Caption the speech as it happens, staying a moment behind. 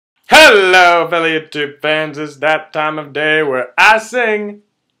Hello, fellow YouTube fans. It's that time of day where I sing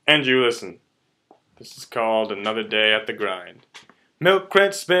and you listen. This is called Another Day at the Grind. Milk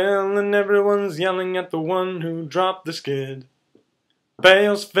crate spill and everyone's yelling at the one who dropped the skid.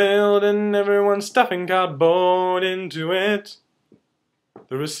 Bales filled and everyone's stuffing cardboard into it.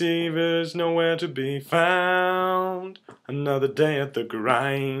 The receiver's nowhere to be found. Another day at the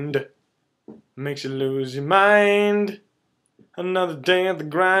grind makes you lose your mind. Another day at the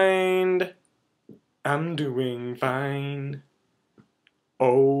grind, I'm doing fine.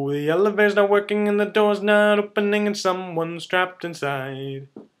 Oh, the elevator's not working and the door's not opening and someone's trapped inside.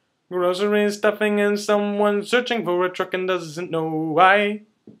 Groceries stuffing and someone searching for a truck and doesn't know why.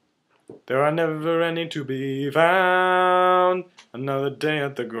 There are never any to be found. Another day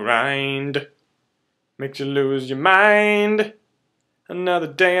at the grind makes you lose your mind. Another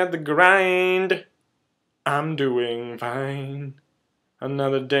day at the grind, I'm doing fine.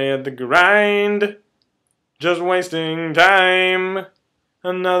 Another day at the grind, just wasting time.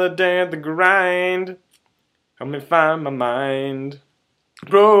 Another day at the grind, help me find my mind.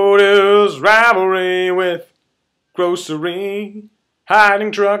 Produce rivalry with grocery,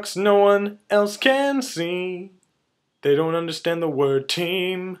 hiding trucks no one else can see. They don't understand the word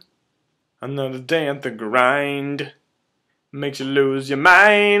team. Another day at the grind makes you lose your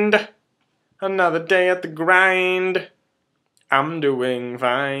mind. Another day at the grind, I'm doing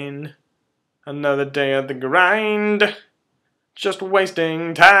fine. Another day at the grind, just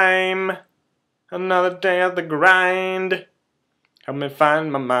wasting time. Another day at the grind, help me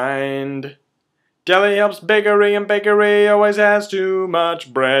find my mind. Deli helps bakery and bakery always has too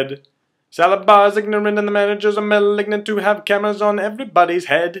much bread. Salad bars ignorant and the managers are malignant to have cameras on everybody's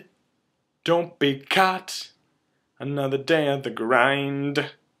head. Don't be caught. Another day at the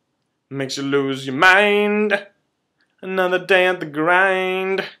grind makes you lose your mind. Another day at the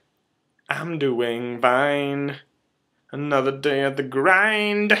grind, I'm doing fine. Another day at the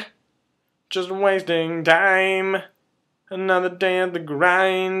grind, just wasting time. Another day at the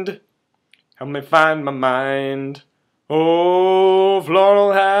grind, help me find my mind. Oh,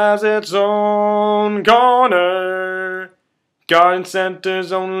 Floral has its own corner. Garden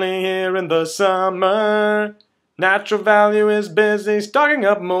center's only here in the summer. Natural Value is busy stocking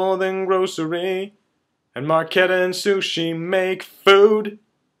up more than grocery. And Marquetta and Sushi make food.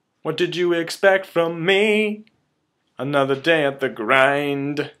 What did you expect from me? Another day at the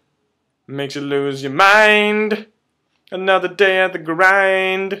grind makes you lose your mind. Another day at the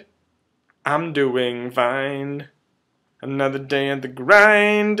grind, I'm doing fine. Another day at the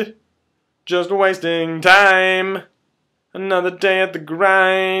grind, just wasting time. Another day at the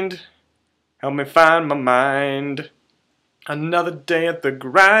grind, help me find my mind. Another day at the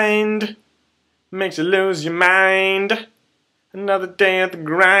grind makes you lose your mind. Another day at the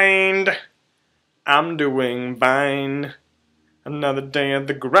grind, I'm doing fine. Another day at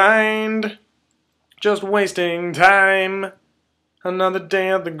the grind, just wasting time. Another day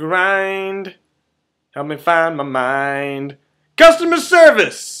at the grind, help me find my mind. Customer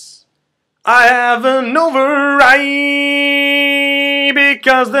service, I have an override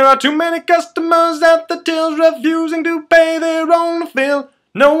because there are too many customers at the tills refusing to pay their own fill.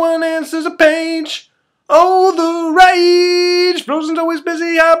 No one answers a page. Oh, the rage! Frozen's always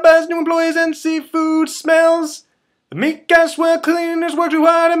busy, outbuys new employees and seafood smells. The meat guys swear cleaners work too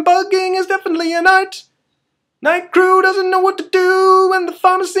hard and bugging is definitely an art. Night crew doesn't know what to do and the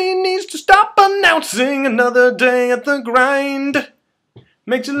pharmacy needs to stop announcing another day at the grind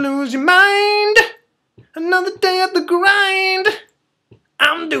makes you lose your mind. Another day at the grind,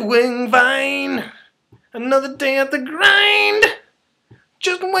 I'm doing fine. Another day at the grind,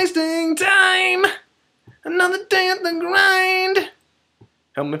 just wasting time. Another day at the grind,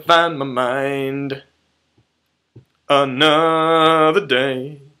 help me find my mind. Another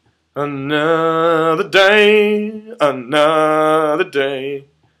day, another day, another day,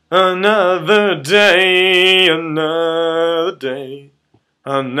 another day, another day,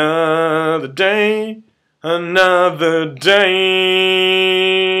 another day, another day.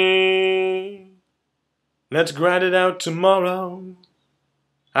 Let's grind it out tomorrow.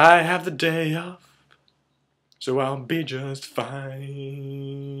 I have the day off, so I'll be just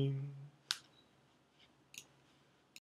fine.